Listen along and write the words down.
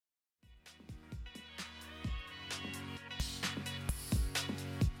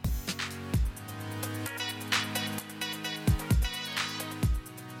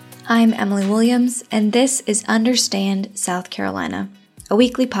I'm Emily Williams, and this is Understand South Carolina, a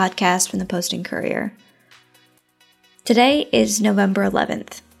weekly podcast from the Post and Courier. Today is November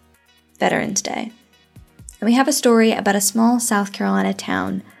 11th, Veterans Day, and we have a story about a small South Carolina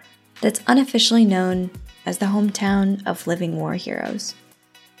town that's unofficially known as the hometown of living war heroes.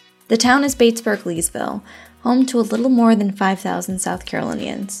 The town is Batesburg-Leesville, home to a little more than 5,000 South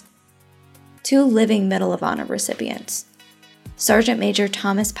Carolinians. Two living Medal of Honor recipients, Sergeant Major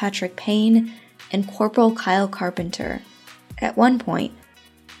Thomas Patrick Payne and Corporal Kyle Carpenter, at one point,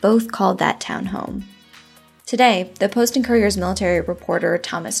 both called that town home. Today, the Post and Courier's military reporter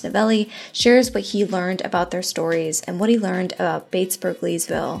Thomas Novelli shares what he learned about their stories and what he learned about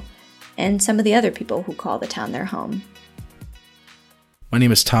Batesburg-Leesville and some of the other people who call the town their home. My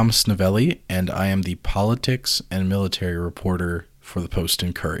name is Thomas Novelli, and I am the politics and military reporter for the Post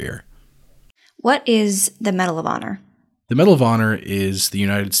and Courier. What is the Medal of Honor? The Medal of Honor is the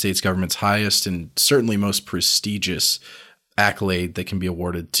United States government's highest and certainly most prestigious accolade that can be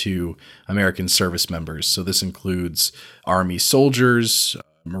awarded to American service members. So this includes Army soldiers,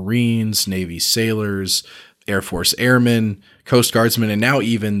 Marines, Navy sailors, Air Force airmen, Coast Guardsmen, and now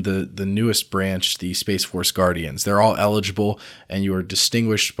even the newest branch, the Space Force Guardians. They're all eligible, and you are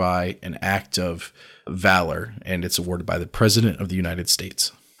distinguished by an act of valor, and it's awarded by the President of the United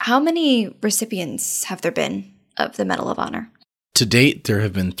States. How many recipients have there been of the Medal of Honor? To date, there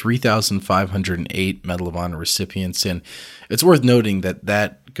have been 3,508 Medal of Honor recipients, and it's worth noting that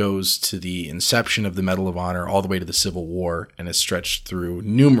that goes to the inception of the Medal of Honor all the way to the Civil War, and has stretched through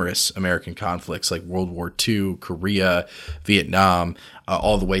numerous American conflicts like World War II, Korea, Vietnam,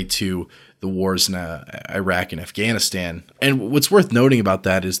 all the way to the wars in Iraq and Afghanistan. And what's worth noting about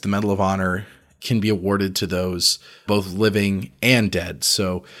that is the Medal of Honor can be awarded to those both living and dead.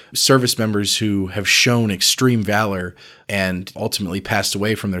 So service members who have shown extreme valor and ultimately passed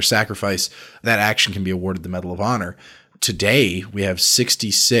away from their sacrifice, that action can be awarded the Medal of Honor. Today, we have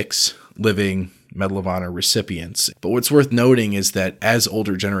 66 living Medal of Honor recipients. But what's worth noting is that as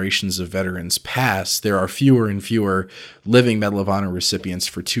older generations of veterans pass, there are fewer and fewer living Medal of Honor recipients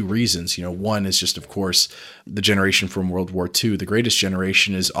for two reasons. One is just, of course, the generation from World War II. The greatest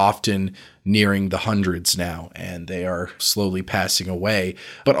generation is often nearing the hundreds now, and they are slowly passing away.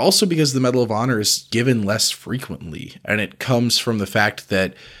 But also because the Medal of Honor is given less frequently, and it comes from the fact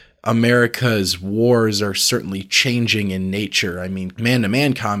that America's wars are certainly changing in nature. I mean,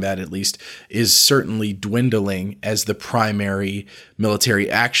 man-to-man combat, at least, is certainly dwindling as the primary military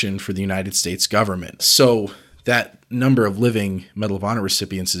action for the United States government. So that number of living Medal of Honor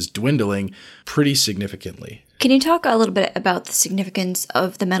recipients is dwindling pretty significantly. Can you talk a little bit about the significance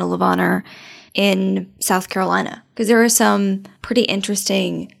of the Medal of Honor in South Carolina? Because there are some pretty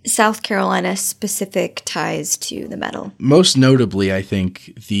interesting South Carolina-specific ties to the medal. Most notably, I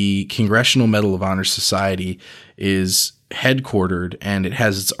think, the Congressional Medal of Honor Society is headquartered, and it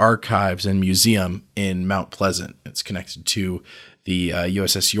has its archives and museum in Mount Pleasant. It's connected to the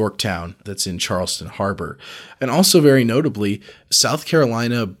USS Yorktown that's in Charleston Harbor. And also, very notably, South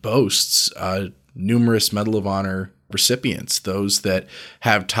Carolina boasts numerous Medal of Honor recipients, those that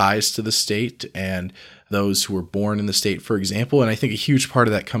have ties to the state and those who were born in the state, for example. And I think a huge part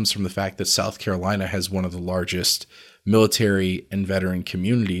of that comes from the fact that South Carolina has one of the largest military and veteran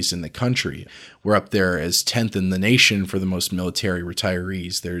communities in the country. We're up there as 10th in the nation for the most military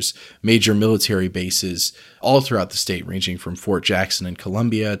retirees. There's major military bases all throughout the state, ranging from Fort Jackson in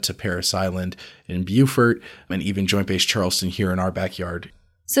Columbia to Parris Island in Beaufort, and even Joint Base Charleston here in our backyard.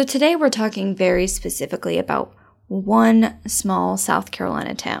 So today we're talking very specifically about one small South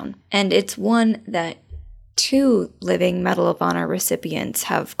Carolina town, and it's one that two living Medal of Honor recipients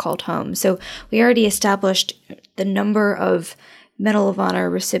have called home. So we already established the number of Medal of Honor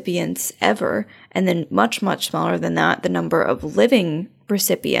recipients ever, and then much, much smaller than that, the number of living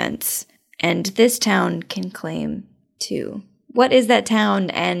recipients. And this town can claim two. What is that town,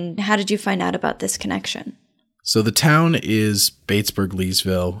 and how did you find out about this connection? So the town is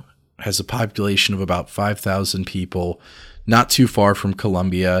Batesburg-Leesville, has a population of about 5,000 people, not too far from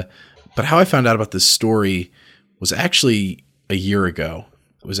Columbia. But how I found out about this story was actually a year ago.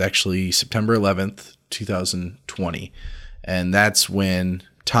 It was actually September 11th, 2020. And that's when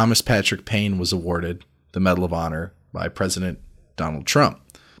Thomas Patrick Payne was awarded the Medal of Honor by President Donald Trump.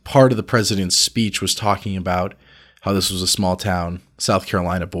 Part of the president's speech was talking about how this was a small town, South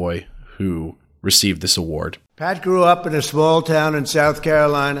Carolina boy who received this award. Pat grew up in a small town in South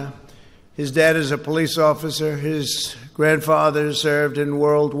Carolina. His dad is a police officer. His grandfather served in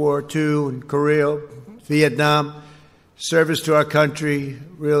World War II and Korea, Vietnam. Service to our country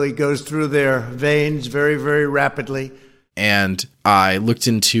really goes through their veins very, very rapidly. And I looked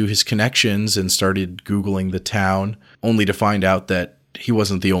into his connections and started Googling the town, only to find out that he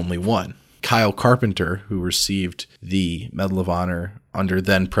wasn't the only one. Kyle Carpenter, who received the Medal of Honor under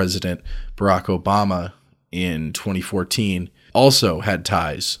then President Barack Obama in 2014, also had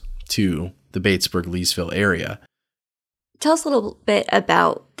ties to the Batesburg-Leesville area. Tell us a little bit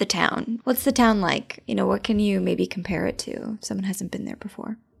about the town. What's the town like? What can you maybe compare it to if someone hasn't been there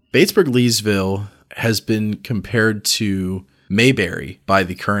before? Batesburg-Leesville has been compared to Mayberry by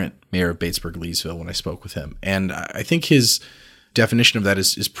the current mayor of Batesburg-Leesville when I spoke with him. And I think his definition of that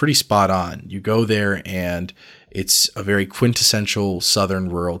is pretty spot on. You go there and it's a very quintessential southern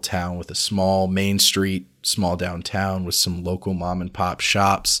rural town with a small main street, small downtown with some local mom and pop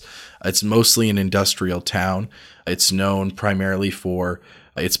shops. It's mostly an industrial town. It's known primarily for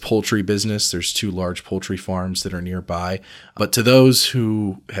its poultry business. There's 2 large poultry farms that are nearby. But to those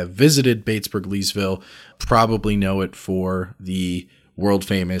who have visited Batesburg-Leesville, probably know it for the world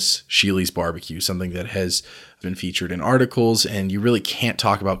famous Sheely's barbecue, something that has been featured in articles, and you really can't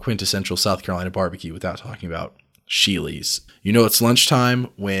talk about quintessential South Carolina barbecue without talking about Sheely's. It's lunchtime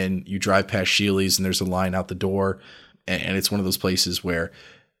when you drive past Sheely's and there's a line out the door, and it's one of those places where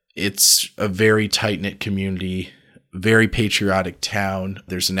it's a very tight-knit community, very patriotic town.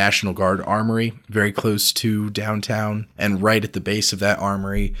 There's a National Guard armory very close to downtown, and right at the base of that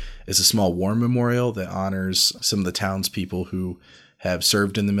armory is a small war memorial that honors some of the townspeople who have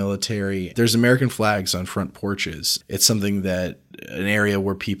served in the military. There's American flags on front porches. It's something that an area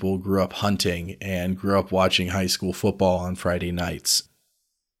where people grew up hunting and grew up watching high school football on Friday nights.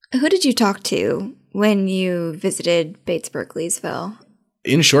 Who did you talk to when you visited Batesburg-Leesville?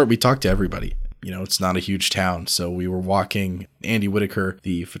 In short, we talked to everybody. It's not a huge town, so we were walking. Andy Whitaker,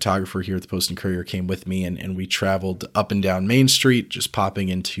 the photographer here at the Post and Courier, came with me, and we traveled up and down Main Street, just popping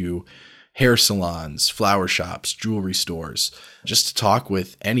into hair salons, flower shops, jewelry stores, just to talk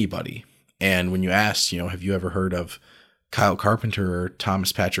with anybody. And when you asked, have you ever heard of Kyle Carpenter or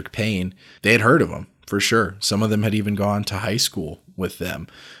Thomas Patrick Payne, they had heard of them for sure. Some of them had even gone to high school with them.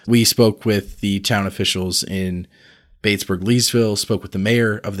 We spoke with the town officials in Batesburg-Leesville, spoke with the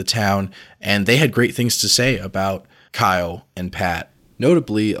mayor of the town, and they had great things to say about Kyle and Pat.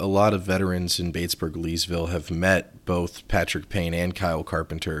 Notably, a lot of veterans in Batesburg-Leesville have met both Patrick Payne and Kyle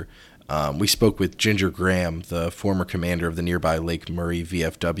Carpenter. We spoke with Ginger Graham, the former commander of the nearby Lake Murray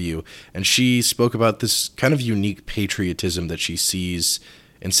VFW, and she spoke about this kind of unique patriotism that she sees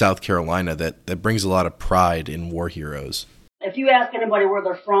in South Carolina that brings a lot of pride in war heroes. If you ask anybody where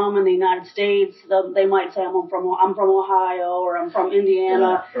they're from in the United States, they might say, I'm from Ohio or I'm from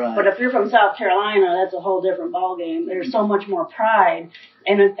Indiana. Yeah, right. But if you're from South Carolina, that's a whole different ballgame. There's so much more pride.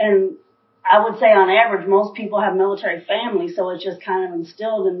 And I would say on average, most people have military families, so it's just kind of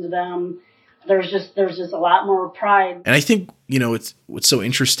instilled into them. There's just a lot more pride. And I think, what's so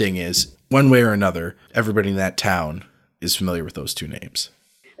interesting is one way or another, everybody in that town is familiar with those 2 names.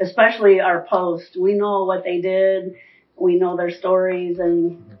 Especially our post. We know what they did. We know their stories,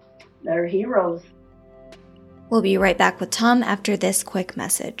 and they're heroes. We'll be right back with Tom after this quick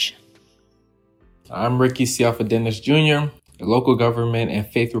message. I'm Ricky Cialfa Dennis Jr., a local government and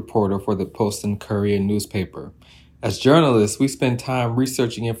faith reporter for the Post and Courier newspaper. As journalists, we spend time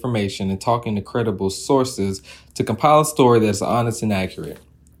researching information and talking to credible sources to compile a story that's honest and accurate.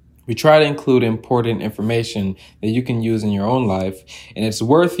 We try to include important information that you can use in your own life, and it's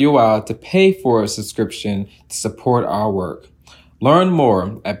worth your while to pay for a subscription to support our work. Learn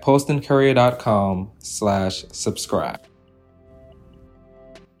more at postandcourier.com/subscribe.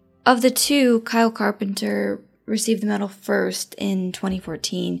 Of the 2, Kyle Carpenter received the medal first in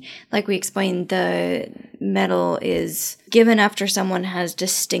 2014. Like we explained, the medal is given after someone has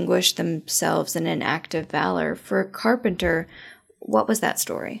distinguished themselves in an act of valor. For Carpenter, what was that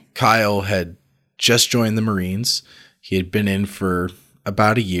story? Kyle had just joined the Marines. He had been in for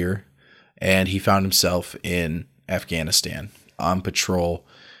about a year, and he found himself in Afghanistan on patrol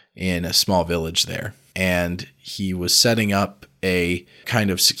in a small village there. And he was setting up a kind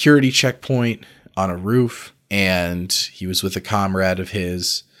of security checkpoint on a roof, and he was with a comrade of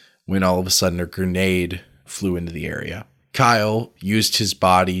his when all of a sudden a grenade flew into the area. Kyle used his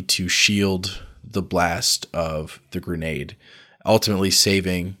body to shield the blast of the grenade, ultimately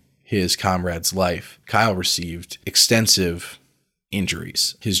saving his comrade's life. Kyle received extensive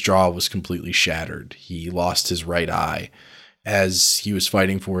injuries. His jaw was completely shattered. He lost his right eye. As he was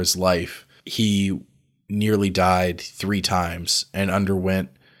fighting for his life, he nearly died 3 times and underwent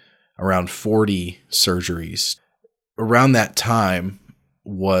around 40 surgeries. Around that time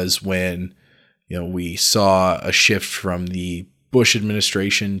was when, we saw a shift from the Bush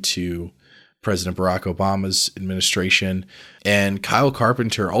administration to President Barack Obama's administration. And Kyle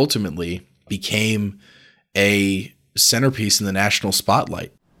Carpenter ultimately became a centerpiece in the national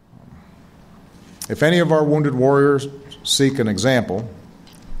spotlight. If any of our wounded warriors seek an example,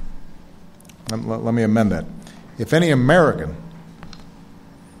 let me amend that. If any American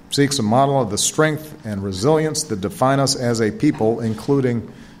seeks a model of the strength and resilience that define us as a people,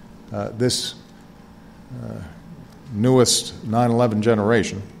 including this newest 9/11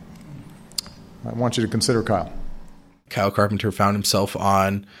 generation, I want you to consider Kyle. Kyle Carpenter found himself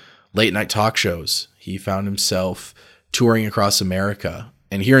on late-night talk shows. He found himself touring across America.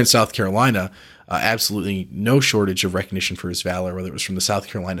 And here in South Carolina, absolutely no shortage of recognition for his valor, whether it was from the South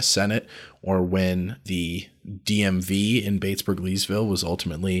Carolina Senate or when the DMV in Batesburg-Leesville was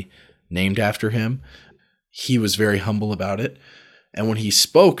ultimately named after him. He was very humble about it. And when he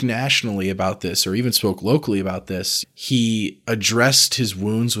spoke nationally about this, or even spoke locally about this, he addressed his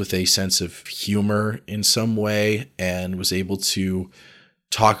wounds with a sense of humor in some way and was able to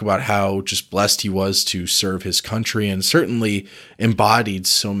talk about how just blessed he was to serve his country, and certainly embodied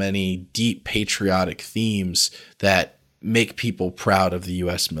so many deep patriotic themes that make people proud of the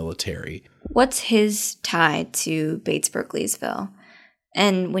U.S. military. What's his tie to Batesburg-Leesville?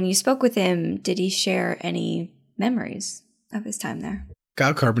 And when you spoke with him, did he share any memories of his time there?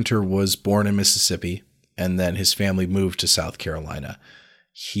 Kyle Carpenter was born in Mississippi, and then his family moved to South Carolina.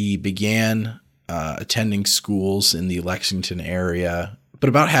 He began attending schools in the Lexington area, but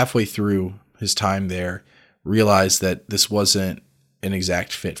about halfway through his time there, realized that this wasn't an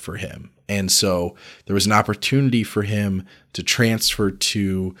exact fit for him. And so there was an opportunity for him to transfer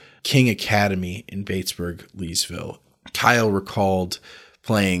to King Academy in Batesburg-Leesville. Kyle recalled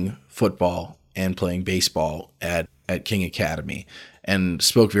playing football and playing baseball at King Academy and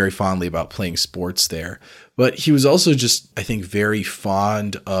spoke very fondly about playing sports there. But he was also just, I think, very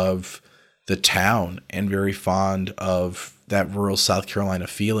fond of the town and very fond of that rural South Carolina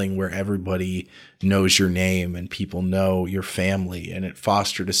feeling where everybody knows your name and people know your family, and it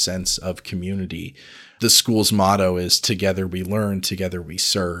fostered a sense of community. The school's motto is "Together we learn, together we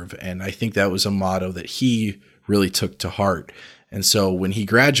serve." And I think that was a motto that he really took to heart. And so when he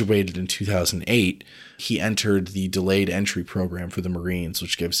graduated in 2008, he entered the delayed entry program for the Marines,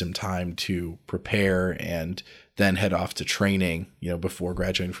 which gives him time to prepare and then head off to training, before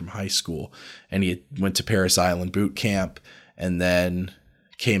graduating from high school. And he went to Parris Island boot camp and then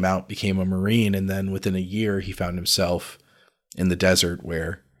came out, became a Marine. And then within a year, he found himself in the desert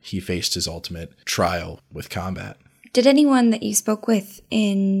where he faced his ultimate trial with combat. Did anyone that you spoke with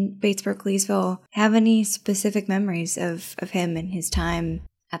in Batesburg-Leesville have any specific memories of him and his time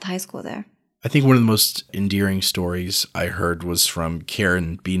at the high school there? I think one of the most endearing stories I heard was from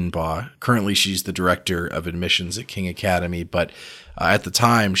Karen Biedenbaugh. Currently, she's the director of admissions at King Academy, but at the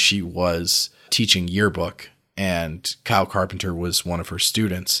time, she was teaching yearbook, and Kyle Carpenter was one of her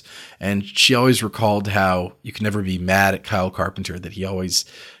students. And she always recalled how you could never be mad at Kyle Carpenter, that he always,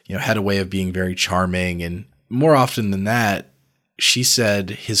 had a way of being very charming. And more often than that, she said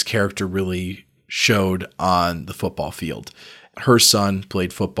his character really showed on the football field. Her son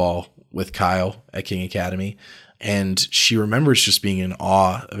played football with Kyle at King Academy, and she remembers just being in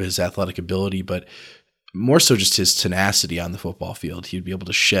awe of his athletic ability, but more so just his tenacity on the football field. He'd be able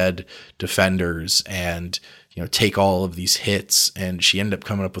to shed defenders and, take all of these hits, and she ended up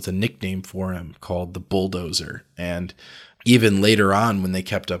coming up with a nickname for him called the Bulldozer. And even later on, when they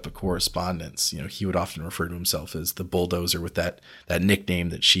kept up a correspondence, he would often refer to himself as the Bulldozer with that nickname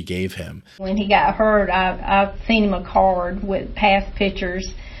that she gave him. When he got hurt, I've seen him a card with past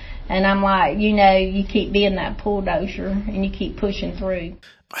pictures, and I'm like, you keep being that bulldozer and you keep pushing through.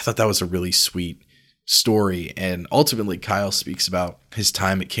 I thought that was a really sweet story. And ultimately, Kyle speaks about his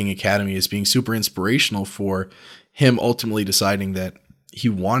time at King Academy as being super inspirational for him ultimately deciding that he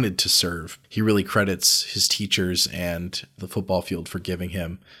wanted to serve. He really credits his teachers and the football field for giving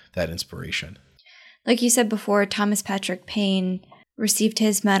him that inspiration. Like you said before, Thomas Patrick Payne received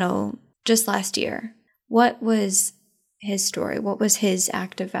his medal just last year. What was his story? What was his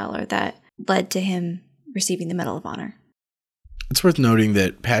act of valor that led to him receiving the Medal of Honor? It's worth noting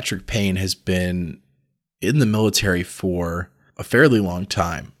that Patrick Payne has been in the military for a fairly long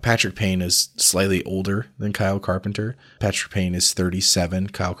time. Patrick Payne is slightly older than Kyle Carpenter. Patrick Payne is 37.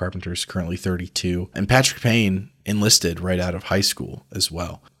 Kyle Carpenter is currently 32. And Patrick Payne enlisted right out of high school as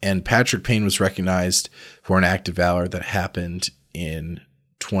well. And Patrick Payne was recognized for an act of valor that happened in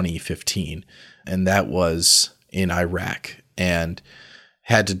 2015. And that was in Iraq and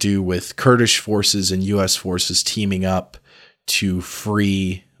had to do with Kurdish forces and U.S. forces teaming up to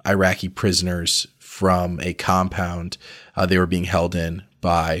free Iraqi prisoners from a compound they were being held in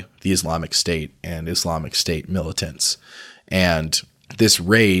by the Islamic State and Islamic State militants. And this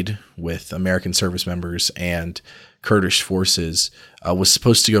raid with American service members and Kurdish forces was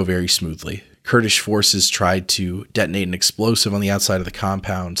supposed to go very smoothly. Kurdish forces tried to detonate an explosive on the outside of the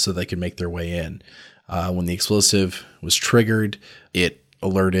compound so they could make their way in. When the explosive was triggered, it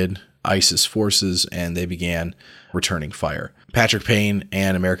alerted ISIS forces and they began returning fire. Patrick Payne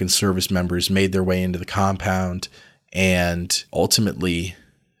and American service members made their way into the compound and ultimately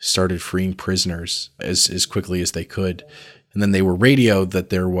started freeing prisoners as quickly as they could. And then they were radioed that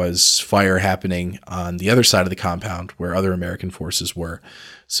there was fire happening on the other side of the compound where other American forces were.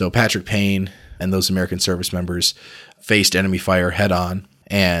 So Patrick Payne and those American service members faced enemy fire head on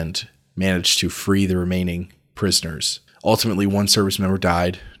and managed to free the remaining prisoners. Ultimately, one service member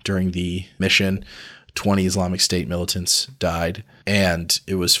died during the mission. 20 Islamic State militants died. And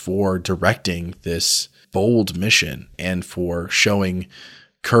it was for directing this bold mission and for showing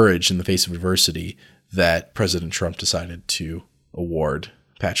courage in the face of adversity that President Trump decided to award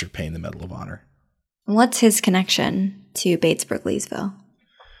Patrick Payne the Medal of Honor. What's his connection to Batesburg-Leesville?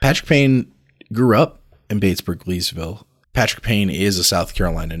 Patrick Payne grew up in Batesburg-Leesville. Patrick Payne is a South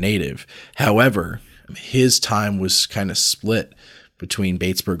Carolina native. However, his time was kind of split between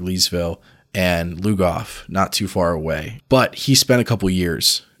Batesburg-Leesville and Lugoff, not too far away. But he spent a couple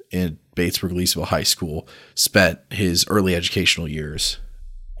years in Batesburg-Leesville High School, spent his early educational years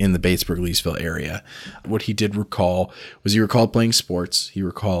in the Batesburg-Leesville area. What he did recall was he recalled playing sports. He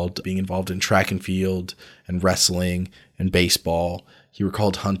recalled being involved in track and field and wrestling and baseball. He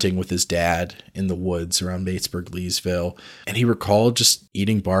recalled hunting with his dad in the woods around Batesburg-Leesville. And he recalled just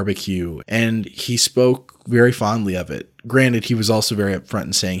eating barbecue. And he spoke very fondly of it. Granted, he was also very upfront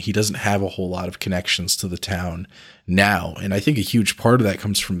in saying he doesn't have a whole lot of connections to the town now. And I think a huge part of that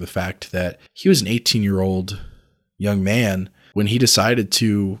comes from the fact that he was an 18-year-old young man when he decided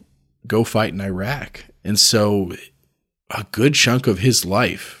to go fight in Iraq. And so a good chunk of his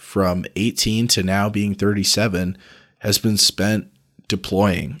life from 18 to now being 37 has been spent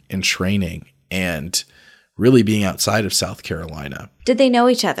deploying and training and really being outside of South Carolina. Did they know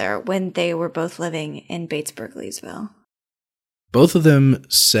each other when they were both living in Batesburg-Leesville? Both of them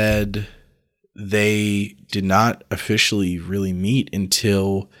said they did not officially really meet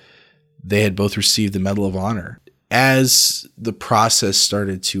until they had both received the Medal of Honor. As the process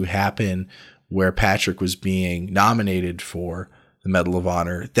started to happen where Patrick was being nominated for the Medal of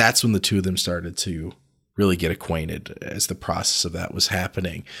Honor, that's when the two of them started to really get acquainted as the process of that was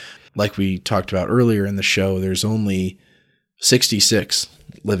happening. Like we talked about earlier in the show, there's only 66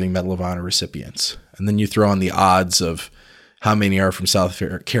 living Medal of Honor recipients. And then you throw on the odds of how many are from South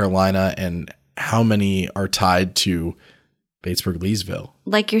Carolina and how many are tied to Batesburg-Leesville.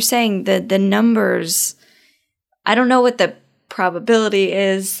 Like you're saying, the numbers, I don't know what the probability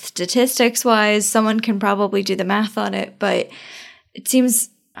is statistics-wise. Someone can probably do the math on it, but it seems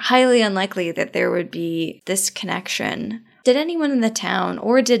highly unlikely that there would be this connection. Did anyone in the town,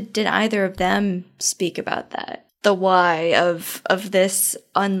 or did either of them speak about that? The why of this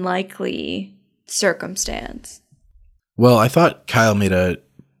unlikely circumstance? Well, I thought Kyle made a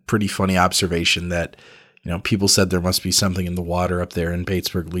pretty funny observation that, people said there must be something in the water up there in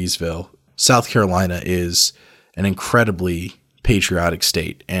Batesburg-Leesville. South Carolina is an incredibly patriotic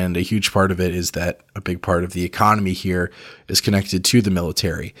state, and a huge part of it is that a big part of the economy here is connected to the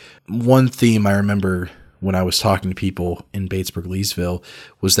military. One theme I remember when I was talking to people in Batesburg-Leesville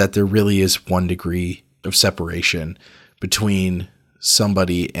was that there really is 1 degree of separation between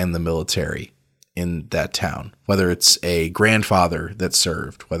somebody and the military in that town, whether it's a grandfather that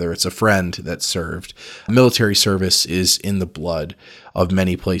served, whether it's a friend that served. Military service is in the blood of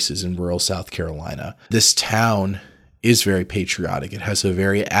many places in rural South Carolina. This town is very patriotic. It has a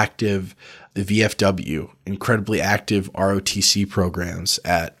very active VFW, incredibly active ROTC programs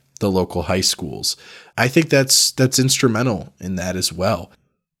at the local high schools. I think that's instrumental in that as well.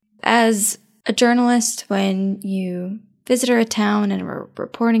 As a journalist, when you visit a town and are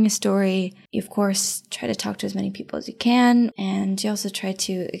reporting a story, you of course try to talk to as many people as you can, and you also try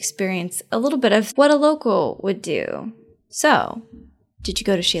to experience a little bit of what a local would do. So, did you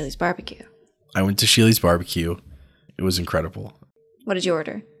go to Sheely's Barbecue? I went to Sheely's Barbecue. It was incredible. What did you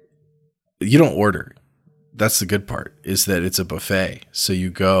order? You don't order. That's the good part, is that it's a buffet. So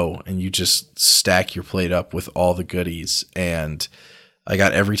you go and you just stack your plate up with all the goodies. And I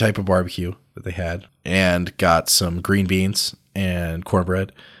got every type of barbecue that they had and got some green beans and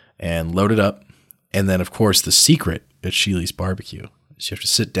cornbread and loaded up. And then, of course, the secret at Sheely's Barbecue is you have to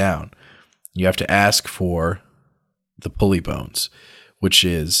sit down. You have to ask for the pulley bones, which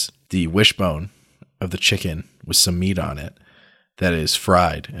is the wishbone of the chicken with some meat on it that is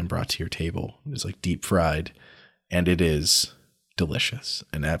fried and brought to your table. It's like deep fried, and it is delicious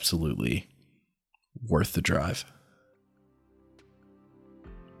and absolutely worth the drive.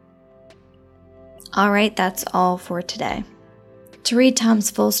 All right, that's all for today. To read Tom's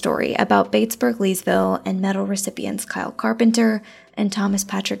full story about Batesburg, Leesville, and medal recipients Kyle Carpenter and Thomas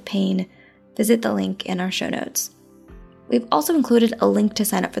Patrick Payne, visit the link in our show notes. We've also included a link to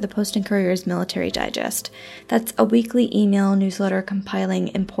sign up for the Post and Courier's Military Digest. That's a weekly email newsletter compiling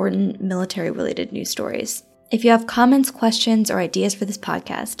important military-related news stories. If you have comments, questions, or ideas for this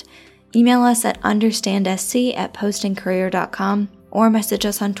podcast, email us at understandsc@postandcourier.com or message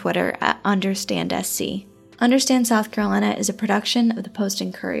us on Twitter at understandsc. Understand South Carolina is a production of the Post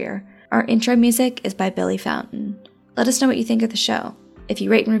and Courier. Our intro music is by Billy Fountain. Let us know what you think of the show. If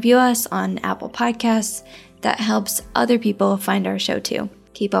you rate and review us on Apple Podcasts, that helps other people find our show too.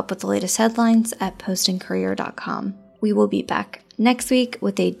 Keep up with the latest headlines at postandcourier.com. We will be back next week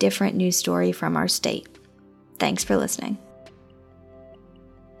with a different news story from our state. Thanks for listening.